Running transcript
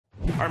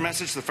Our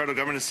message to the federal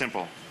government is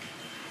simple.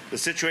 The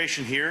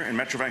situation here in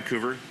Metro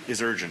Vancouver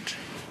is urgent.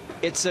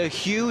 It's a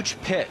huge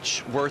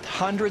pitch worth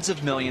hundreds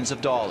of millions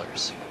of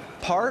dollars.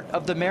 Part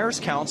of the Mayor's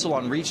Council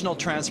on Regional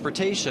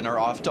Transportation are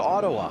off to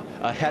Ottawa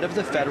ahead of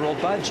the federal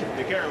budget,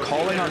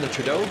 calling on the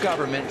Trudeau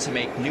government to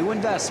make new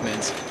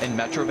investments in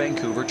Metro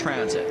Vancouver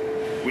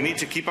transit. We need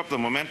to keep up the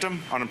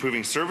momentum on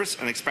improving service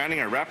and expanding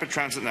our rapid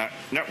transit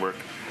network,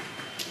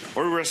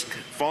 or we risk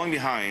falling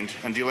behind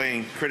and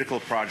delaying critical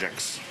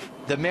projects.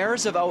 The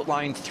mayors have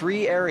outlined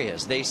 3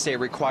 areas they say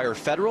require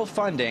federal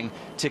funding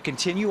to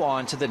continue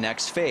on to the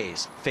next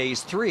phase,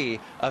 Phase 3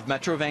 of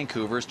Metro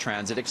Vancouver's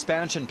transit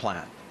expansion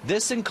plan.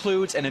 This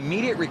includes an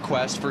immediate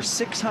request for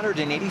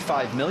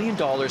 $685 million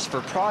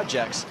for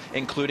projects,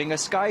 including a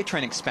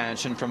SkyTrain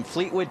expansion from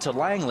Fleetwood to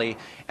Langley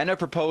and a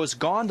proposed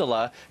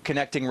gondola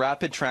connecting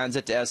rapid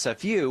transit to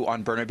SFU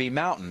on Burnaby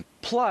Mountain,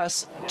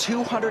 plus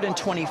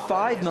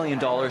 $225 million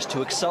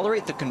to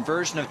accelerate the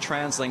conversion of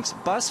TransLink's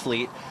bus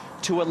fleet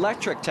to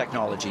electric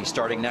technology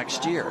starting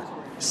next year.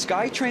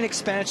 SkyTrain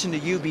expansion to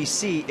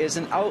UBC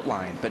isn't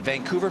outlined, but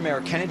Vancouver Mayor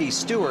Kennedy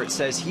Stewart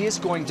says he is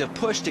going to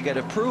push to get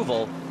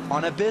approval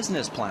on a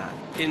business plan.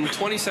 In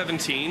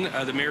 2017,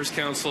 the Mayor's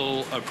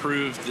Council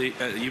approved the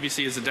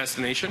UBC as a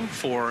destination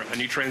for a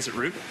new transit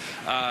route.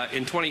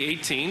 In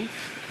 2018,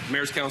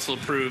 Mayor's Council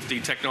approved the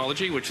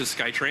technology, which is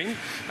SkyTrain,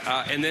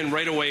 and then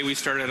right away we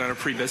started on a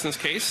pre-business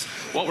case.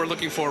 What we're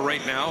looking for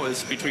right now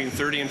is between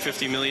 $30 and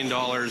 $50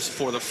 million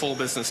for the full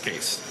business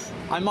case.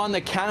 I'm on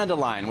the Canada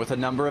line with a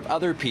number of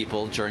other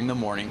people during the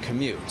morning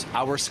commute.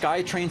 Our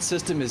SkyTrain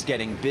system is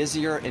getting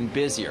busier and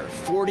busier.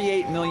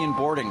 48 million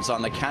boardings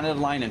on the Canada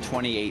line in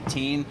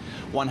 2018,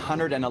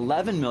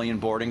 111 million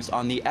boardings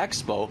on the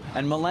Expo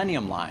and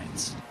Millennium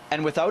lines.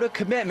 And without a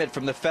commitment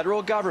from the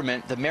federal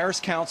government, the Mayor's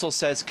Council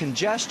says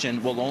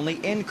congestion will only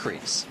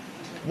increase.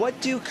 What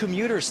do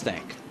commuters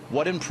think?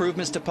 What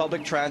improvements to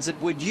public transit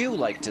would you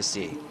like to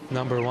see?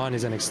 Number 1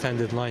 is an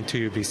extended line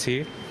to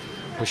UBC,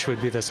 which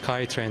would be the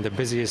SkyTrain, the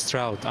busiest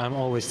route. I'm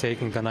always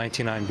taking the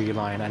 99B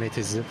line, and it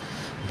is,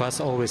 bus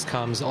always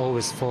comes,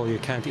 always full. You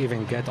can't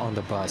even get on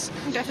the bus.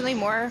 Definitely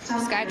more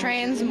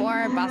SkyTrains,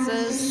 more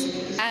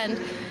buses, and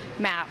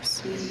maps.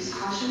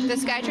 The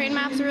SkyTrain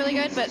maps are really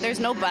good, but there's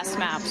no bus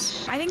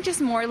maps. I think just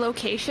more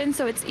locations,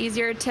 so it's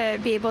easier to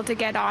be able to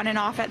get on and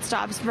off at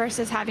stops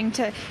versus having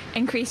to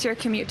increase your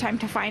commute time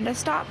to find a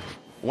stop.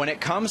 When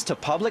it comes to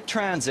public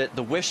transit,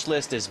 the wish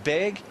list is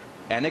big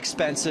and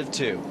expensive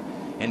too.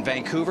 In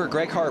Vancouver,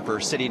 Greg Harper,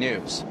 City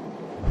News.